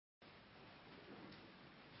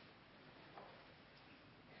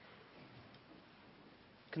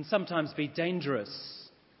can sometimes be dangerous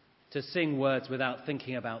to sing words without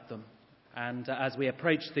thinking about them. And as we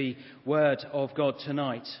approach the word of God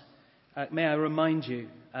tonight, may I remind you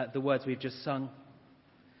the words we've just sung.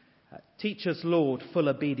 Teach us, Lord, full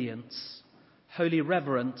obedience, holy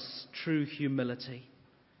reverence, true humility.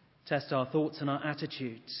 Test our thoughts and our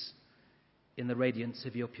attitudes in the radiance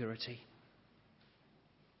of your purity.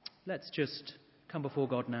 Let's just come before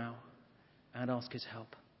God now and ask his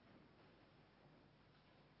help.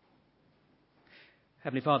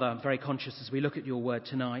 Heavenly Father, I'm very conscious as we look at your word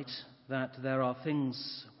tonight that there are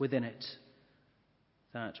things within it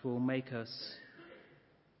that will make us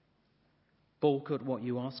balk at what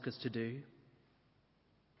you ask us to do.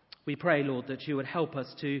 We pray, Lord, that you would help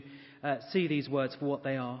us to see these words for what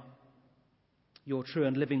they are, your true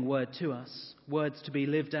and living word to us, words to be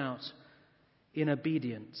lived out in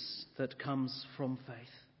obedience that comes from faith.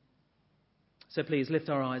 So please lift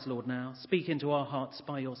our eyes, Lord, now. Speak into our hearts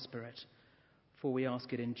by your Spirit. For we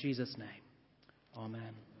ask it in Jesus' name.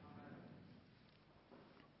 Amen.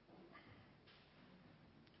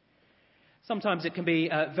 Sometimes it can be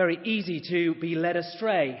very easy to be led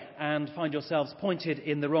astray and find yourselves pointed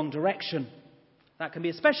in the wrong direction. That can be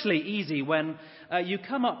especially easy when you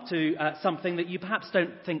come up to something that you perhaps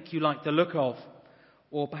don't think you like the look of,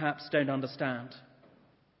 or perhaps don't understand.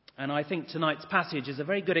 And I think tonight's passage is a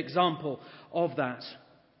very good example of that.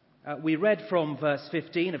 We read from verse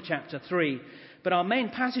 15 of chapter 3, but our main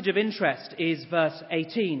passage of interest is verse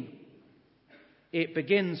 18. It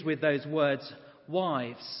begins with those words,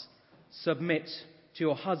 "Wives, submit to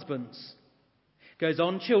your husbands." Goes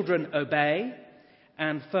on, "Children, obey,"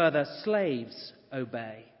 and further, "Slaves,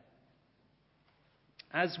 obey."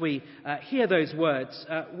 As we hear those words,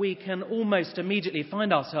 we can almost immediately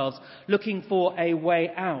find ourselves looking for a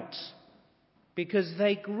way out, because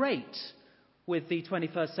they grate with the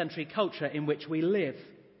 21st century culture in which we live.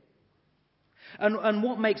 And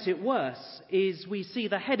what makes it worse is we see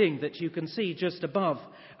the heading that you can see just above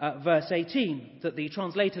verse 18 that the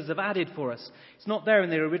translators have added for us. It's not there in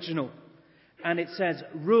the original. And it says,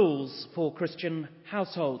 "Rules for Christian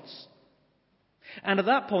households." And at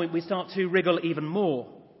that point we start to wriggle even more.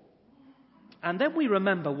 And then we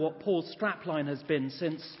remember what Paul's strapline has been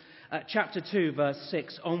since chapter 2, verse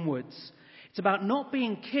 6 onwards. It's about not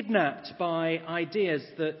being kidnapped by ideas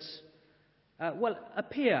that,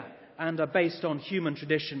 appear and are based on human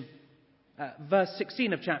tradition. Verse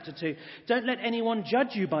 16 of chapter 2, "Don't let anyone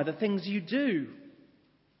judge you by the things you do."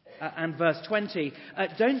 And verse 20,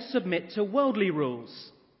 "Don't submit to worldly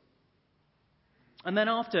rules." And then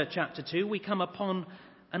after chapter 2, we come upon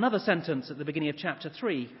another sentence at the beginning of chapter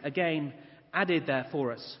 3, again added there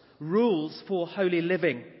for us, "Rules for holy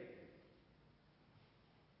living."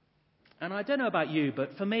 And I don't know about you,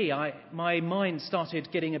 but for me, my mind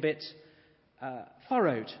started getting a bit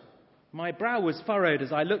furrowed. My brow was furrowed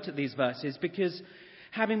as I looked at these verses, because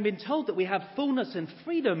having been told that we have fullness and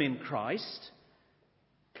freedom in Christ,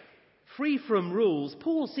 free from rules,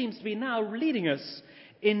 Paul seems to be now leading us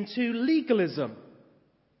into legalism.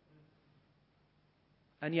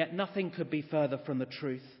 And yet nothing could be further from the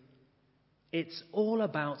truth. It's all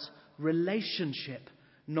about relationship,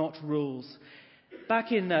 not rules.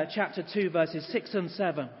 Back in chapter 2, verses 6 and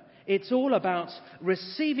 7, it's all about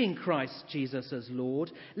receiving Christ Jesus as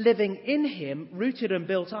Lord, living in him, rooted and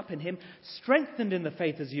built up in him, strengthened in the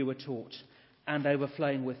faith as you were taught, and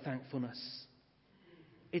overflowing with thankfulness.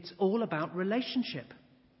 It's all about relationship.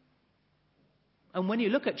 And when you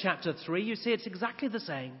look at chapter 3, you see it's exactly the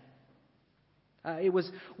same. It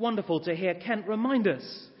was wonderful to hear Kent remind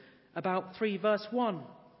us about 3 verse 1.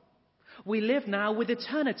 We live now with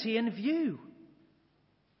eternity in view.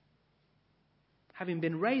 Having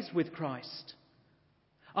been raised with Christ,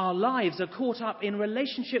 our lives are caught up in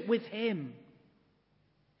relationship with him.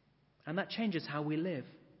 And that changes how we live.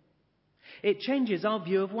 It changes our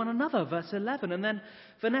view of one another, verse 11. And then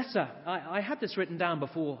Vanessa, I had this written down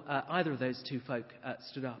before either of those two folk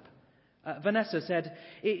stood up. Vanessa said,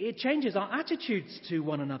 it changes our attitudes to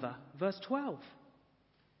one another, verse 12.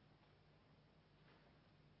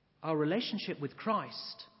 Our relationship with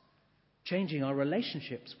Christ, changing our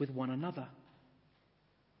relationships with one another.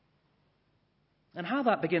 And how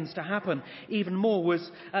that begins to happen even more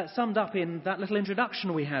was summed up in that little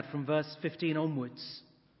introduction we had from verse 15 onwards.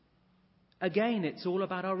 Again, it's all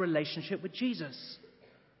about our relationship with Jesus.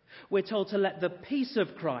 We're told to let the peace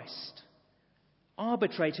of Christ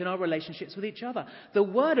arbitrate in our relationships with each other. The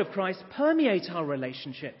word of Christ permeate our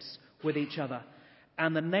relationships with each other.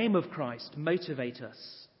 And the name of Christ motivate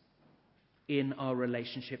us in our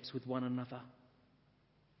relationships with one another.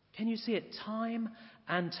 Can you see it time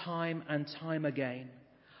and time and time again?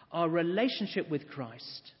 our relationship with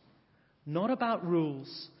Christ. Not about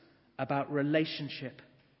rules, about relationship.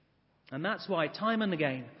 And that's why time and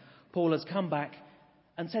again Paul has come back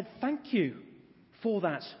and said thank you for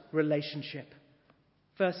that relationship.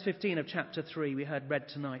 Verse 15 of chapter 3 we heard read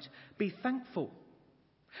tonight. Be thankful.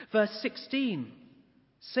 Verse 16.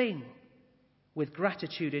 Sing with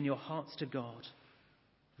gratitude in your hearts to God.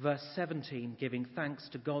 Verse 17. Giving thanks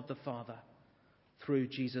to God the Father through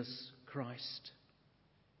Jesus Christ.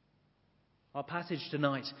 Our passage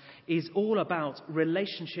tonight is all about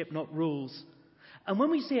relationship, not rules. And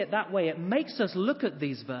when we see it that way, it makes us look at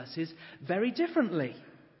these verses very differently.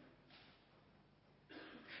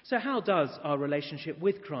 So how does our relationship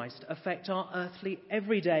with Christ affect our earthly,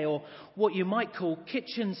 everyday, or what you might call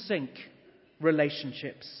kitchen sink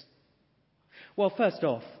relationships? Well, first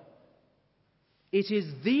off, it is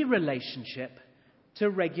the relationship to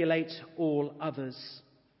regulate all others.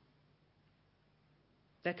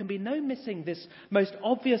 There can be no missing this most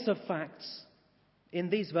obvious of facts in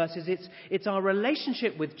these verses. It's our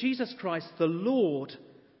relationship with Jesus Christ, the Lord,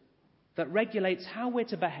 that regulates how we're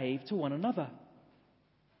to behave to one another.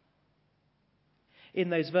 In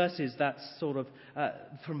those verses, that's sort of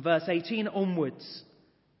from verse 18 onwards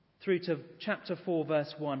through to chapter 4,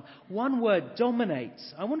 verse 1. One word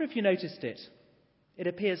dominates. I wonder if you noticed it. It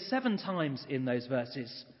appears 7 times in those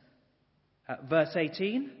verses. Verse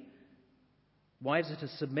 18, wives are to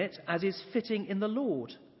submit as is fitting in the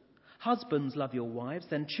Lord. Husbands, love your wives.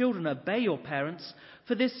 Then children, obey your parents,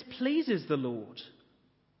 for this pleases the Lord.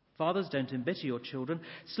 Fathers, don't embitter your children.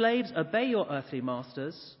 Slaves, obey your earthly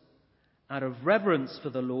masters out of reverence for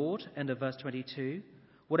the Lord. End of verse 22.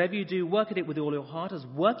 Whatever you do, work at it with all your heart as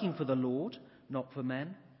working for the Lord, not for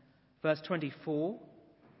men. Verse 24.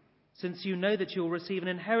 Since you know that you will receive an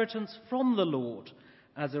inheritance from the Lord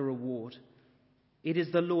as a reward. It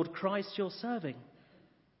is the Lord Christ you're serving.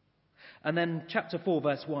 And then chapter 4,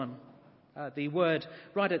 verse 1. The word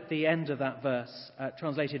right at the end of that verse,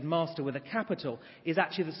 translated master with a capital, is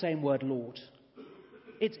actually the same word Lord.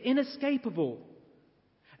 It's inescapable.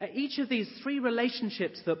 Each of these 3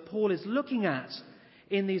 relationships that Paul is looking at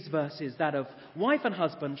in these verses, that of wife and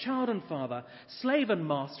husband, child and father, slave and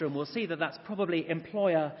master, and we'll see that that's probably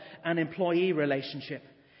employer and employee relationship,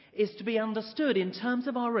 is to be understood in terms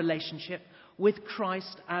of our relationship with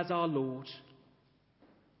Christ as our Lord.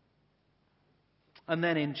 And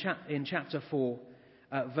then in chapter 4,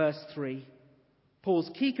 verse 3, Paul's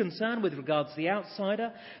key concern with regards to the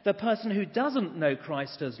outsider, the person who doesn't know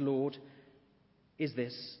Christ as Lord, is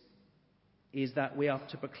that we are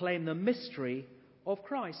to proclaim the mystery of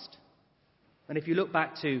Christ. And if you look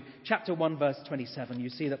back to chapter 1, verse 27, you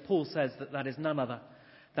see that Paul says that is none other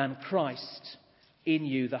than Christ in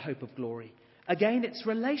you, the hope of glory. Again, it's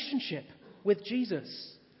relationship with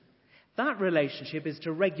Jesus. That relationship is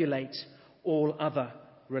to regulate all other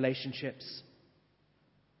relationships.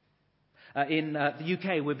 In the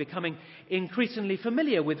UK, we're becoming increasingly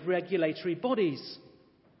familiar with regulatory bodies.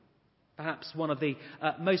 Perhaps one of the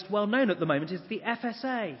most well-known at the moment is the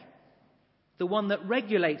FSA, the one that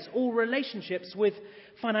regulates all relationships with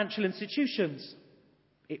financial institutions.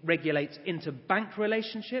 It regulates interbank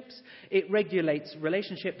relationships. It regulates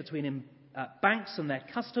relationship between banks and their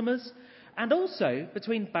customers, and also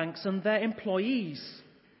between banks and their employees.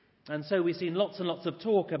 And so we've seen lots and lots of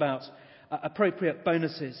talk about appropriate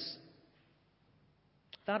bonuses.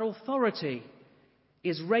 That authority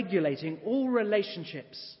is regulating all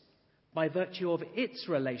relationships by virtue of its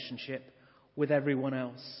relationship with everyone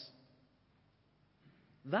else.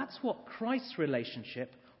 That's what Christ's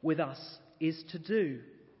relationship with us is to do.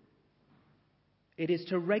 It is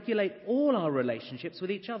to regulate all our relationships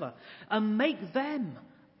with each other and make them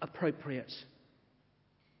appropriate.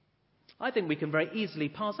 I think we can very easily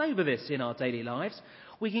pass over this in our daily lives.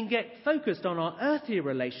 We can get focused on our earthly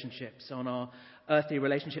relationships,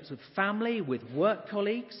 with family, with work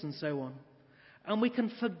colleagues, and so on. And we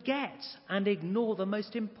can forget and ignore the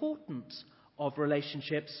most important of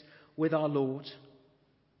relationships with our Lord.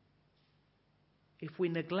 If we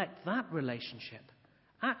neglect that relationship,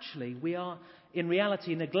 actually we are in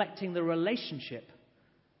reality neglecting the relationship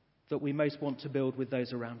that we most want to build with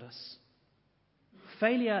those around us.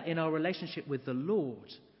 Failure in our relationship with the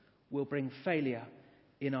Lord will bring failure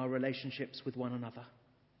in our relationships with one another.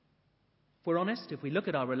 If we're honest, if we look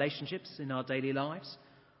at our relationships in our daily lives,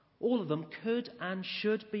 all of them could and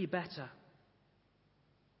should be better.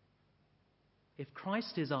 If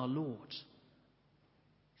Christ is our Lord,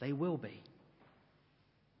 they will be.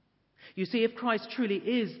 You see, if Christ truly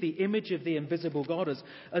is the image of the invisible God,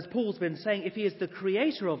 as Paul's been saying, if he is the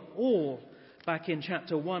creator of all, back in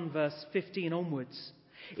chapter 1, verse 15 onwards,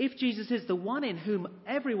 if Jesus is the one in whom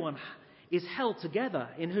everyone is held together,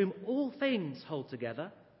 in whom all things hold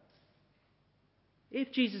together,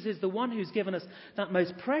 if Jesus is the one who's given us that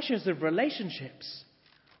most precious of relationships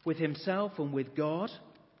with himself and with God,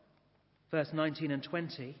 verse 19 and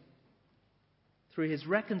 20, through his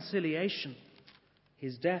reconciliation,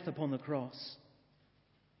 his death upon the cross,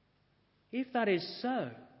 if that is so,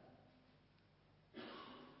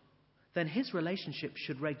 then his relationship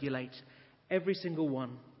should regulate every single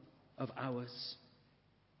one of ours.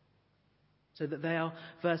 So that they are,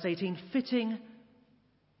 verse 18, fitting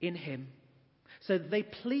in him. So that they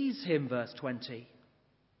please him, verse 20.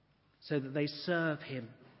 So that they serve him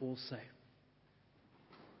also.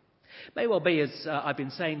 It may well be, as I've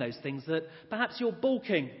been saying those things, that perhaps you're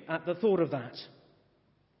balking at the thought of that.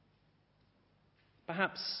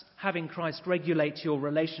 Perhaps having Christ regulate your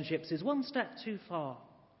relationships is one step too far.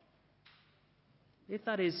 If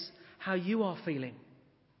that is how you are feeling,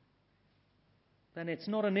 then it's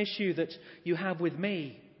not an issue that you have with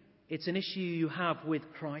me. It's an issue you have with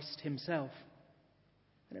Christ himself.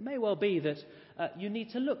 And it may well be that you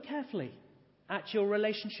need to look carefully at your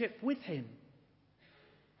relationship with him.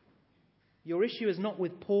 Your issue is not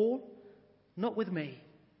with Paul, not with me,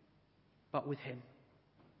 but with him.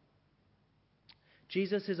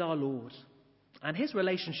 Jesus is our Lord, and his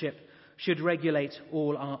relationship should regulate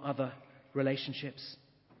all our other relationships.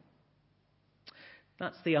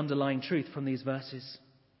 That's the underlying truth from these verses.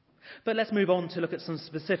 But let's move on to look at some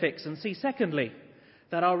specifics and see, secondly,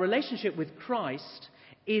 that our relationship with Christ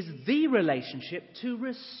is the relationship to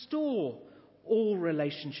restore all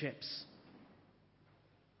relationships.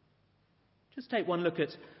 Just take one look at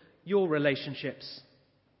your relationships.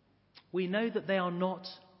 We know that they are not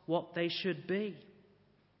what they should be.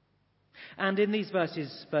 And in these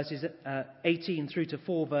verses 18 through to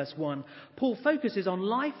 4, verse 1, Paul focuses on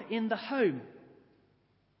life in the home.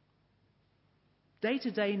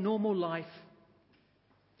 Day-to-day, normal life.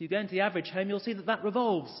 If you go into the average home, you'll see that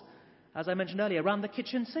revolves, as I mentioned earlier, around the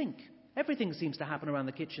kitchen sink. Everything seems to happen around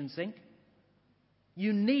the kitchen sink.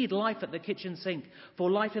 You need life at the kitchen sink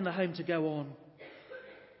for life in the home to go on.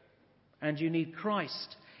 And you need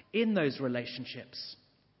Christ in those relationships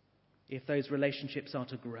if those relationships are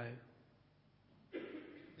to grow.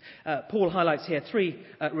 Paul highlights here 3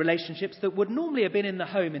 relationships that would normally have been in the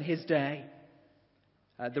home in his day.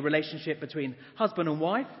 The relationship between husband and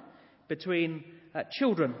wife, between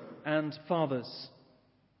children and fathers,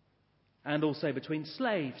 and also between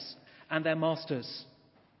slaves and their masters.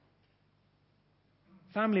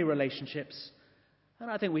 Family relationships,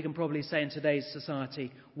 and I think we can probably say in today's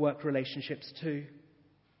society, work relationships too.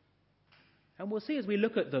 And we'll see as we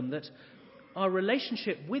look at them that our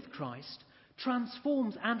relationship with Christ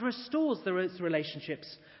transforms and restores those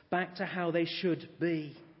relationships back to how they should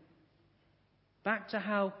be. Back to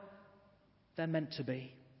how they're meant to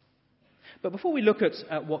be. But before we look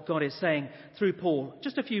at what God is saying through Paul,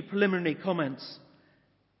 just a few preliminary comments.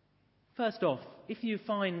 First off, if you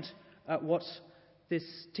find what this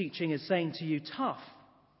teaching is saying to you tough,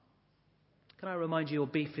 can I remind you your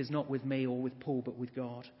beef is not with me or with Paul but with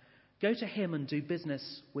God. Go to him and do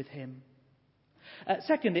business with him.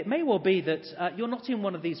 Second, it may well be that you're not in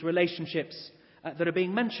one of these relationships that are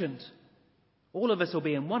being mentioned. All of us will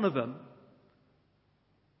be in one of them.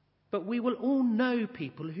 But we will all know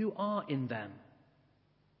people who are in them.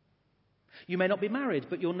 You may not be married,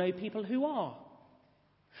 but you'll know people who are.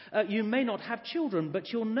 You may not have children,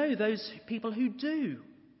 but you'll know those people who do.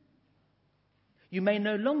 You may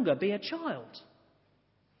no longer be a child,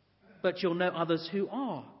 but you'll know others who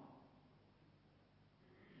are.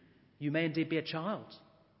 You may indeed be a child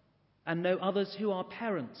and know others who are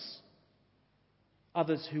parents,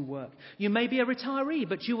 others who work. You may be a retiree,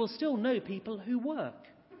 but you will still know people who work.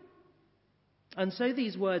 And so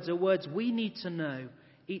these words are words we need to know,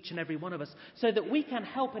 each and every one of us, so that we can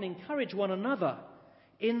help and encourage one another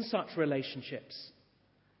in such relationships,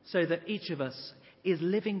 so that each of us is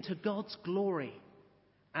living to God's glory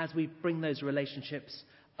as we bring those relationships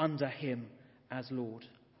under him as Lord.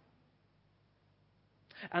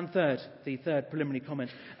 And third, the third preliminary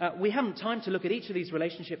comment, we haven't time to look at each of these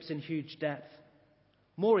relationships in huge depth.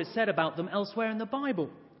 More is said about them elsewhere in the Bible.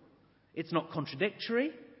 It's not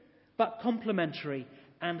contradictory, but complementary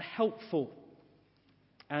and helpful.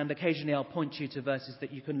 And occasionally I'll point you to verses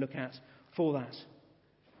that you can look at for that.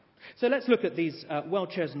 So let's look at these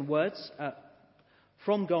well-chosen words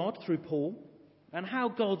from God through Paul and how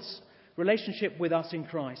God's relationship with us in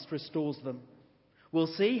Christ restores them. We'll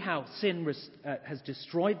see how sin has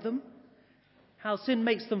destroyed them, how sin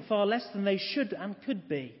makes them far less than they should and could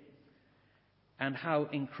be, and how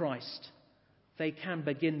in Christ they can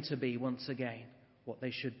begin to be once again what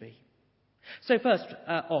they should be. So first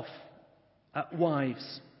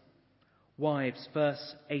wives. Wives,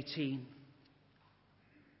 verse 18.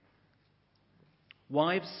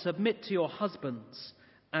 Wives, submit to your husbands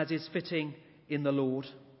as is fitting in the Lord.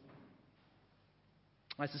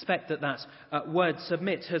 I suspect that word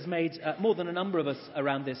submit has made more than a number of us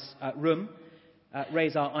around this room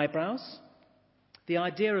raise our eyebrows. The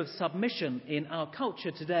idea of submission in our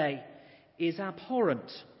culture today is abhorrent.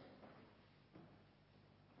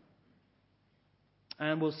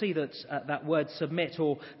 And we'll see that that word submit,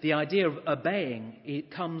 or the idea of obeying, it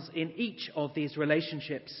comes in each of these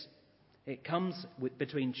relationships. It comes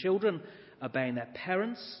between children obeying their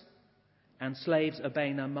parents and slaves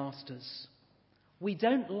obeying their masters. We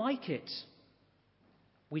don't like it.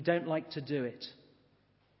 We don't like to do it.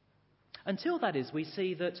 Until, that is, we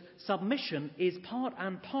see that submission is part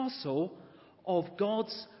and parcel of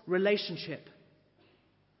God's relationship,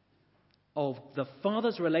 of the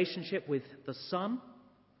Father's relationship with the Son,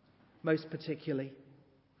 most particularly.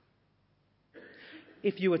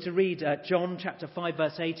 If you were to read John chapter 5,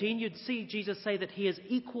 verse 18, you'd see Jesus say that he is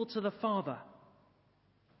equal to the Father.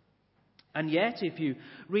 And yet, if you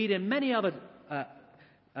read in many other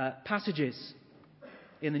passages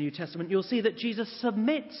in the New Testament, you'll see that Jesus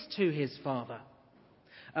submits to his Father.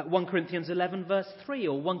 1 Corinthians 11, verse 3,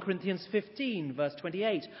 or 1 Corinthians 15, verse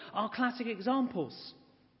 28, are classic examples.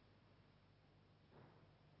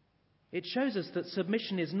 It shows us that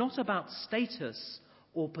submission is not about status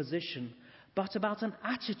or position, but about an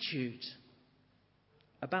attitude,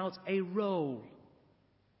 about a role.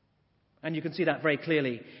 And you can see that very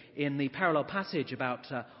clearly in the parallel passage about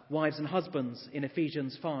wives and husbands in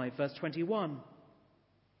Ephesians 5, verse 21.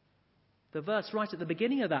 The verse right at the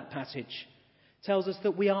beginning of that passage tells us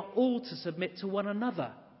that we are all to submit to one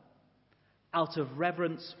another out of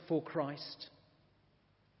reverence for Christ.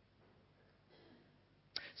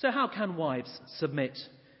 So how can wives submit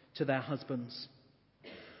to their husbands?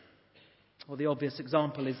 Well, the obvious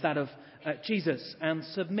example is that of Jesus, and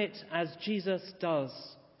submit as Jesus does.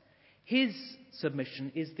 His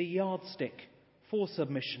submission is the yardstick for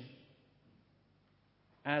submission.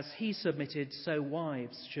 As he submitted, so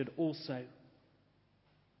wives should also.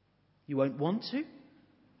 You won't want to,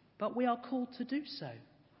 but we are called to do so.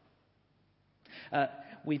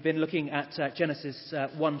 We've been looking at Genesis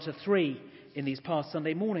 1 to 3 in these past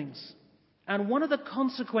Sunday mornings. And one of the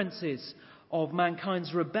consequences of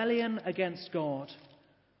mankind's rebellion against God,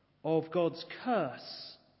 of God's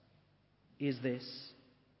curse, is this.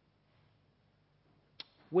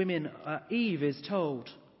 Eve is told,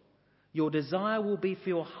 your desire will be for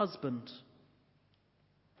your husband.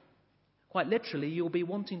 Quite literally, you'll be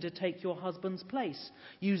wanting to take your husband's place,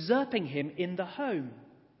 usurping him in the home.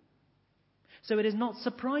 So it is not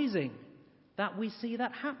surprising that we see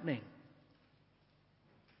that happening.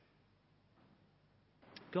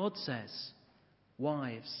 God says,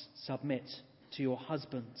 wives, submit to your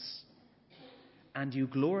husbands, and you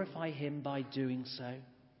glorify him by doing so.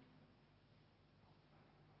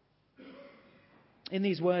 In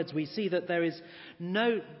these words, we see that there is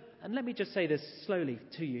no, and let me just say this slowly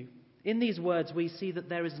to you. In these words, we see that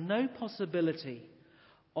there is no possibility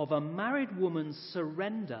of a married woman's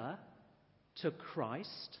surrender to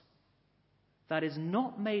Christ that is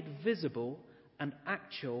not made visible and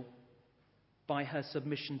actual by her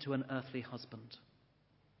submission to an earthly husband.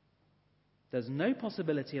 There's no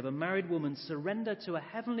possibility of a married woman's surrender to a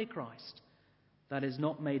heavenly Christ that is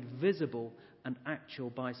not made visible and actual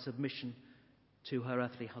by submission to her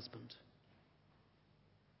earthly husband.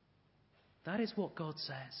 That is what God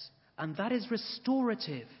says, and that is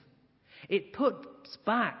restorative. It puts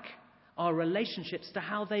back our relationships to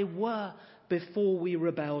how they were before we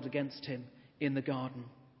rebelled against him in the garden.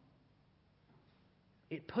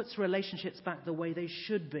 It puts relationships back the way they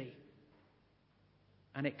should be.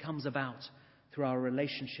 And it comes about through our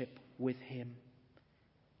relationship with him.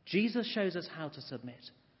 Jesus shows us how to submit.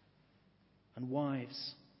 And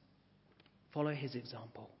wives, follow his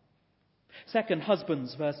example. Second,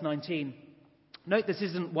 husbands, verse 19. Note this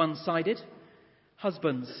isn't one-sided.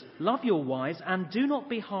 Husbands, love your wives and do not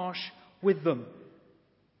be harsh with them.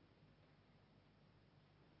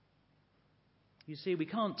 You see, we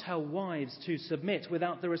can't tell wives to submit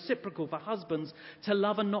without the reciprocal for husbands to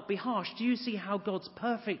love and not be harsh. Do you see how God's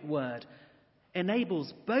perfect word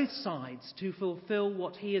enables both sides to fulfill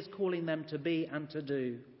what he is calling them to be and to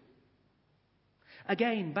do?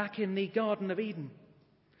 Again, back in the Garden of Eden,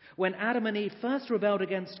 when Adam and Eve first rebelled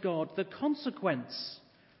against God, the consequence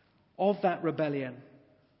of that rebellion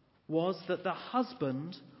was that the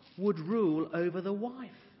husband would rule over the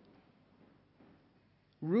wife.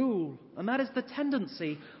 rule. And that is the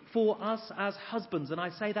tendency for us as husbands. And I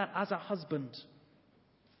say that as a husband.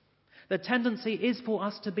 The tendency is for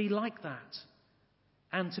us to be like that,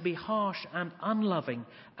 and to be harsh and unloving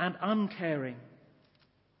and uncaring.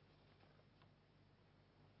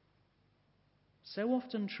 So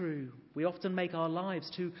often true. We often make our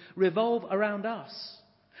lives to revolve around us.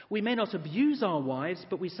 We may not abuse our wives,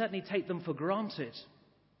 but we certainly take them for granted.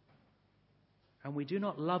 And we do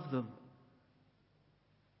not love them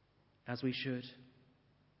as we should.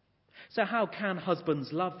 So how can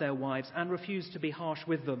husbands love their wives and refuse to be harsh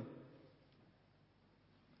with them?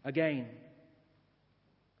 Again,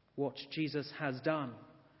 what Jesus has done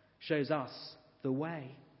shows us the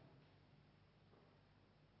way.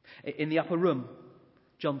 In the upper room,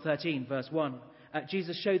 John 13, verse 1,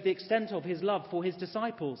 Jesus showed the extent of his love for his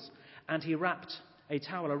disciples, and he wrapped a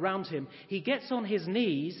towel around him. He gets on his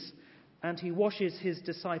knees and he washes his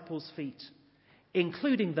disciples' feet,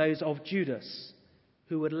 including those of Judas,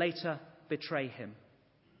 who would later betray him.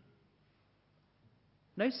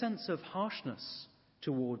 No sense of harshness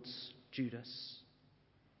towards Judas.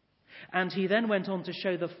 And he then went on to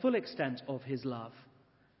show the full extent of his love,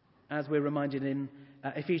 as we're reminded in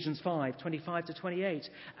Ephesians 5, 25 to 28,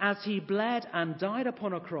 as he bled and died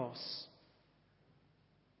upon a cross,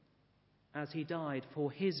 as he died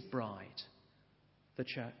for his bride, the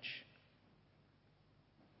church.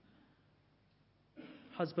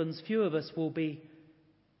 Husbands, few of us will be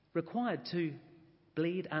required to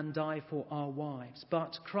bleed and die for our wives,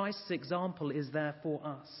 but Christ's example is there for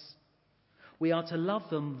us. We are to love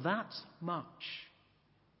them that much.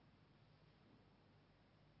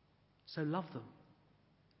 So love them.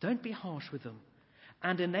 Don't be harsh with them,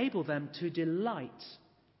 and enable them to delight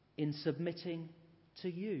in submitting to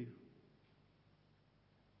you.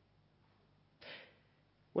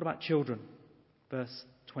 What about children? Verse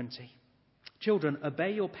 20. Children,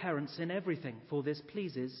 obey your parents in everything, for this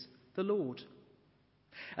pleases the Lord.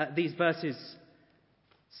 These verses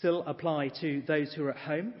still apply to those who are at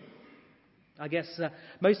home. I guess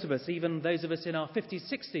most of us, even those of us in our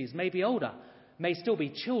 50s, 60s, maybe older, may still be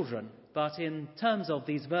children. But in terms of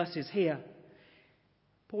these verses here,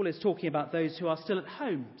 Paul is talking about those who are still at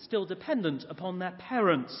home, still dependent upon their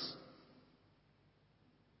parents.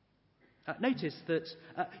 Notice that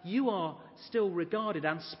you are still regarded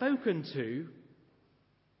and spoken to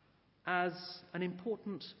as an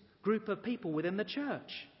important group of people within the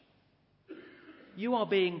church. You are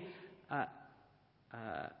being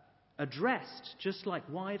addressed just like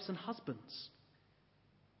wives and husbands.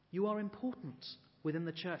 You are important within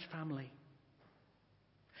the church family.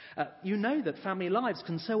 You know that family lives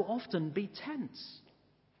can so often be tense,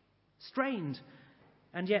 strained,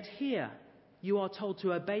 and yet here you are told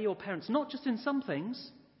to obey your parents, not just in some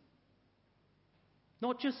things,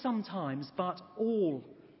 not just sometimes, but all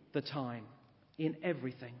the time, in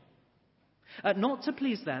everything. Not to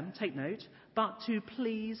please them, take note, but to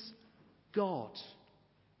please God.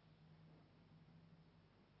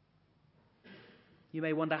 You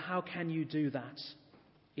may wonder, how can you do that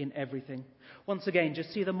in everything? Once again,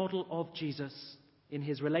 just see the model of Jesus in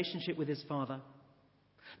his relationship with his Father.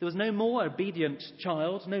 There was no more obedient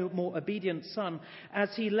child, no more obedient son, as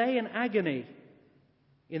he lay in agony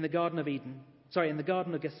in the Garden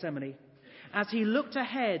of Gethsemane, as he looked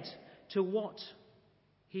ahead to what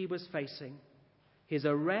he was facing, his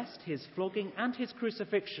arrest, his flogging, and his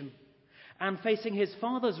crucifixion, and facing his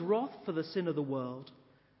Father's wrath for the sin of the world.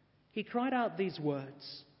 He cried out these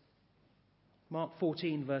words. Mark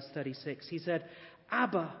 14, verse 36. He said,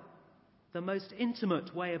 Abba, the most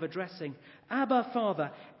intimate way of addressing, Abba,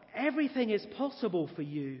 Father, everything is possible for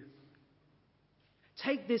you.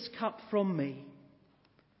 Take this cup from me,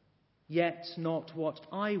 yet not what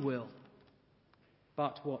I will,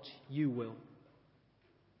 but what you will.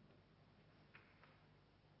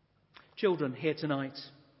 Children here tonight,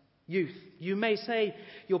 youth, you may say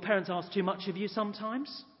your parents ask too much of you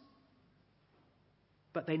sometimes.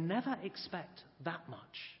 But they never expect that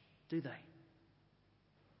much, do they?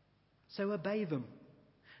 So obey them.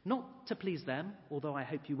 Not to please them, although I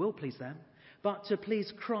hope you will please them, but to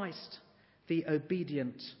please Christ, the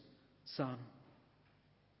obedient Son.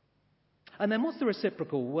 And then what's the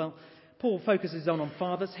reciprocal? Well, Paul focuses on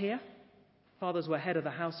fathers here. Fathers were head of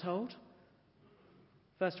the household.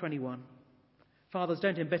 Verse 21. Fathers,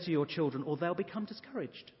 don't embitter your children, or they'll become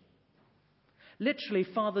discouraged. Literally,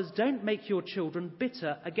 fathers, don't make your children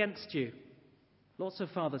bitter against you. Lots of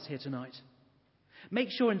fathers here tonight. Make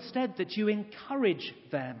sure instead that you encourage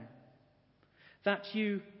them. That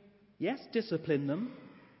you, yes, discipline them,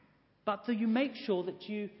 but that you make sure that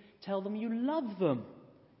you tell them you love them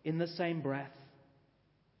in the same breath.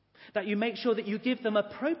 That you make sure that you give them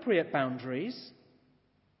appropriate boundaries,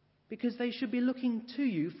 because they should be looking to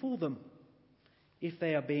you for them if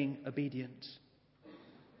they are being obedient.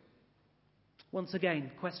 Once again,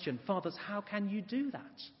 question, fathers, how can you do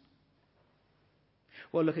that?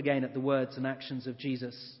 Well, look again at the words and actions of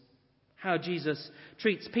Jesus. How Jesus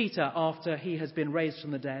treats Peter after he has been raised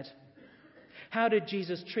from the dead. How did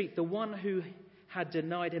Jesus treat the one who had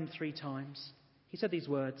denied him 3 times? He said these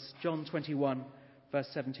words, John 21, verse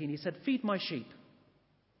 17. He said, "Feed my sheep.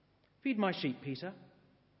 Feed my sheep, Peter."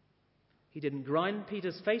 He didn't grind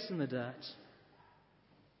Peter's face in the dirt,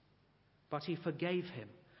 but he forgave him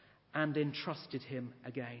and entrusted him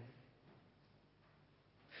again.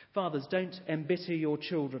 Fathers, don't embitter your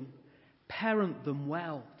children. Parent them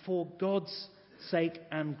well for God's sake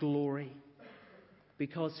and glory,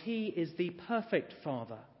 because he is the perfect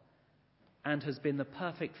Father and has been the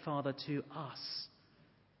perfect Father to us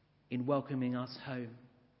in welcoming us home.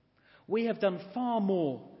 We have done far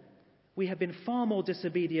more. We have been far more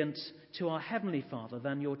disobedient to our Heavenly Father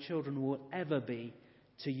than your children will ever be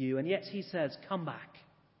to you. And yet he says, come back.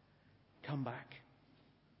 Come back.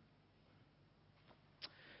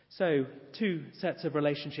 So, 2 sets of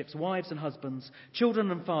relationships, wives and husbands,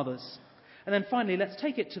 children and fathers. And then finally, let's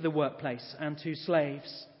take it to the workplace and to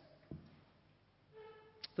slaves.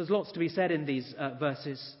 There's lots to be said in these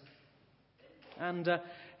verses. And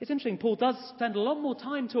it's interesting, Paul does spend a lot more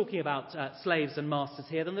time talking about slaves and masters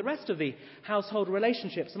here than the rest of the household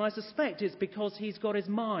relationships. And I suspect it's because he's got his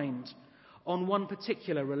mind on one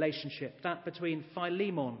particular relationship, that between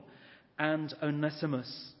Philemon and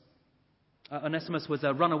Onesimus. Onesimus was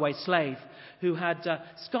a runaway slave who had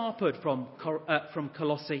scarpered from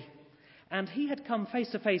Colossae. And he had come face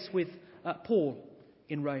to face with Paul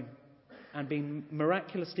in Rome and been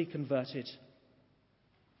miraculously converted.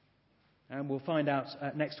 And we'll find out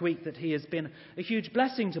next week that he has been a huge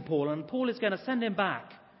blessing to Paul. And Paul is going to send him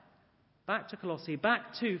back to Colossae,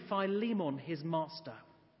 back to Philemon, his master.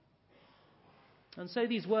 And so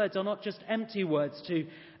these words are not just empty words to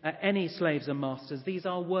any slaves and masters. These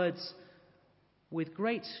are words with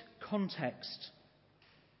great context.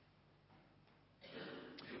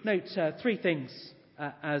 Note 3 things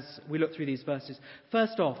as we look through these verses.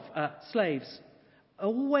 First off, slaves,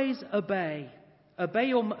 always obey. Obey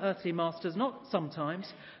your earthly masters, not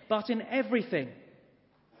sometimes, but in everything.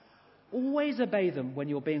 Always obey them when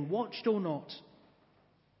you're being watched or not.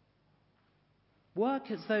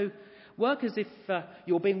 Work as if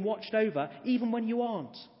you're being watched over, even when you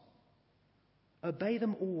aren't. Obey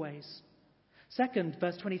them always. Second,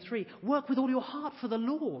 verse 23, work with all your heart for the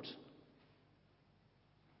Lord.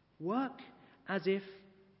 Work as if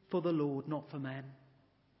for the Lord, not for men.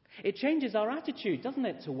 It changes our attitude, doesn't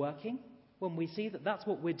it, to working, when we see that that's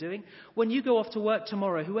what we're doing. When you go off to work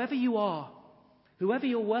tomorrow, whoever you are, whoever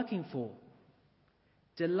you're working for,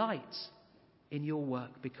 delight in your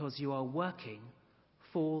work because you are working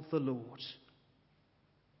for the Lord.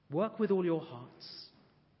 Work with all your hearts.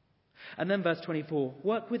 And then verse 24,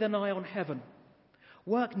 work with an eye on heaven.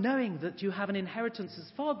 Work knowing that you have an inheritance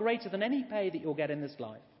that's far greater than any pay that you'll get in this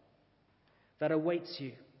life that awaits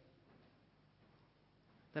you.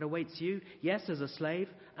 That awaits you, yes, as a slave,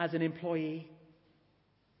 as an employee.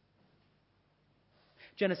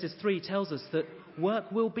 Genesis 3 tells us that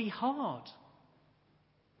work will be hard.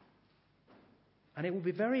 And it will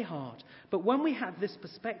be very hard. But when we have this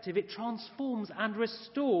perspective, it transforms and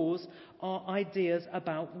restores our ideas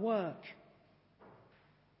about work.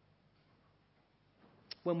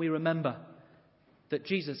 When we remember that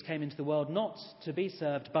Jesus came into the world not to be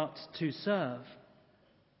served, but to serve,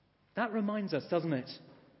 that reminds us, doesn't it,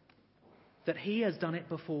 that he has done it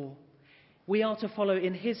before. We are to follow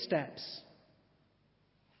in his steps.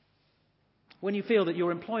 When you feel that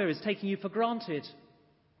your employer is taking you for granted,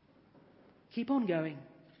 keep on going.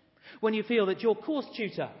 When you feel that your course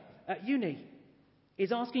tutor at uni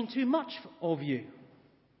is asking too much of you,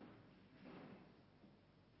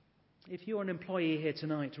 if you're an employee here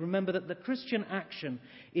tonight, remember that the Christian action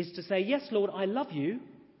is to say, yes, Lord, I love you,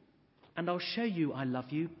 and I'll show you I love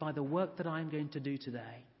you by the work that I'm going to do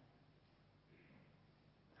today.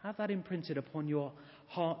 Have that imprinted upon your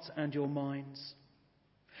hearts and your minds.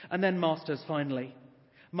 And then masters, finally.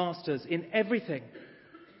 Masters, in everything,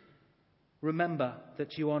 remember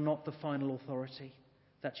that you are not the final authority,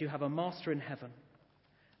 that you have a master in heaven,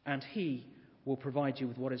 and he will provide you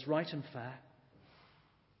with what is right and fair.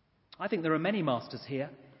 I think there are many masters here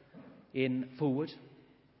in Fulwood.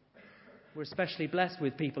 We're especially blessed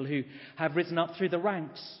with people who have risen up through the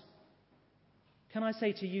ranks. Can I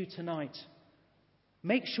say to you tonight,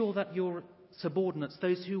 make sure that your subordinates,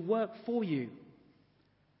 those who work for you,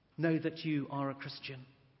 know that you are a Christian.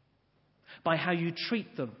 by how you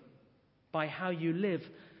treat them, by how you live,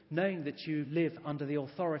 knowing that you live under the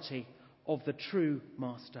authority of the true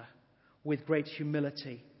Master, with great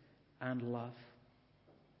humility and love.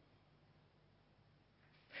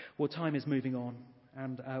 Well, time is moving on,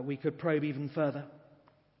 and we could probe even further.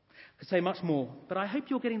 I could say much more, but I hope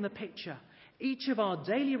you're getting the picture. Each of our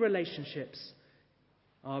daily relationships,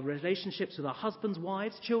 our relationships with our husbands,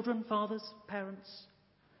 wives, children, fathers, parents,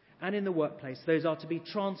 and in the workplace, those are to be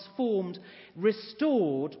transformed,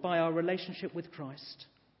 restored by our relationship with Christ.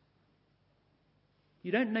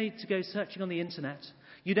 You don't need to go searching on the internet.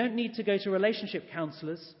 You don't need to go to relationship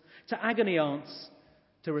counsellors, to agony aunts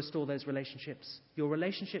to restore those relationships. Your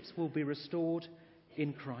relationships will be restored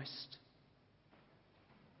in Christ.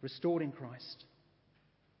 Restored in Christ.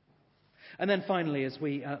 And then finally, as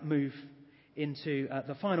we move into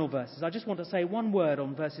the final verses, I just want to say one word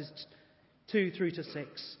on verses 2 through to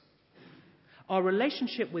 6. Our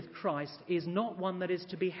relationship with Christ is not one that is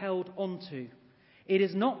to be held onto. It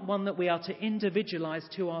is not one that we are to individualize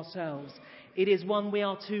to ourselves. It is one we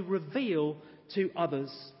are to reveal to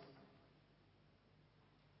others.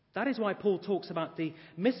 That is why Paul talks about the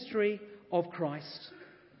mystery of Christ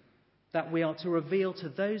that we are to reveal to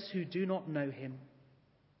those who do not know him.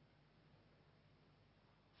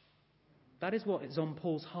 That is what is on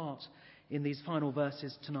Paul's heart in these final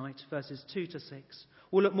verses tonight, verses 2 to 6.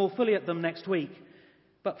 We'll look more fully at them next week.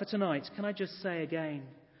 But for tonight, can I just say again,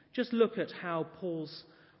 just look at how Paul's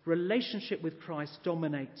relationship with Christ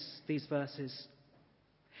dominates these verses.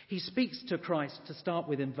 He speaks to Christ to start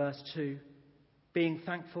with in verse 2, being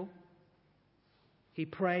thankful. He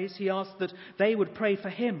prays, he asks that they would pray for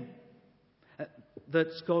him, that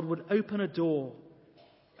God would open a door,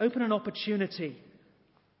 open an opportunity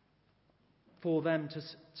for them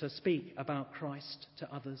to speak about Christ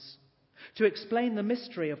to others, to explain the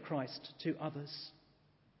mystery of Christ to others.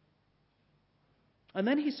 And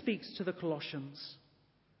then he speaks to the Colossians.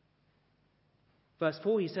 Verse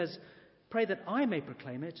 4, he says, pray that I may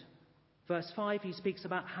proclaim it. Verse 5, he speaks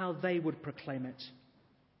about how they would proclaim it.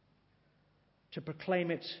 To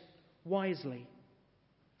proclaim it wisely,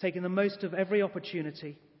 taking the most of every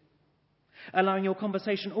opportunity, allowing your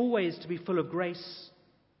conversation always to be full of grace,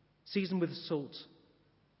 seasoned with salt,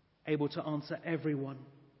 able to answer everyone,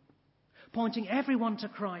 pointing everyone to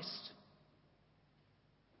Christ.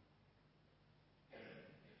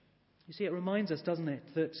 You see, it reminds us, doesn't it,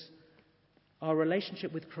 that our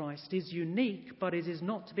relationship with Christ is unique, but it is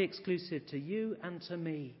not to be exclusive to you and to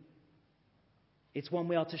me. It's one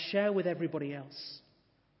we are to share with everybody else.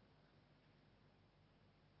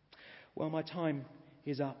 Well, my time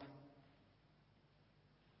is up.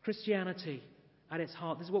 Christianity at its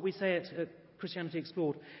heart, this is what we say at Christianity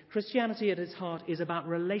Explored. Christianity at its heart is about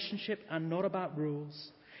relationship and not about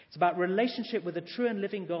rules. It's about relationship with the true and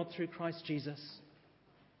living God through Christ Jesus.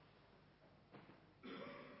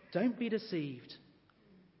 Don't be deceived.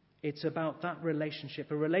 It's about that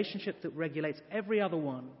relationship, a relationship that regulates every other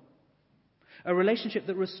one, a relationship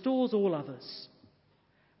that restores all others,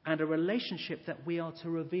 and a relationship that we are to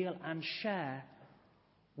reveal and share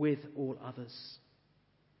with all others.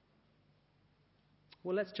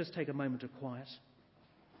 Well, let's just take a moment of quiet.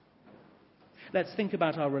 Let's think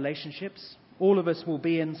about our relationships. All of us will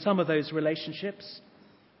be in some of those relationships,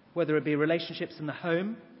 whether it be relationships in the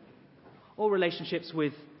home or relationships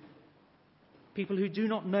with people who do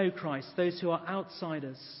not know Christ, those who are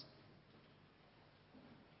outsiders.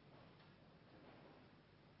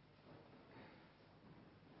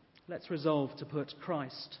 Let's resolve to put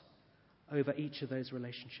Christ over each of those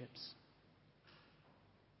relationships.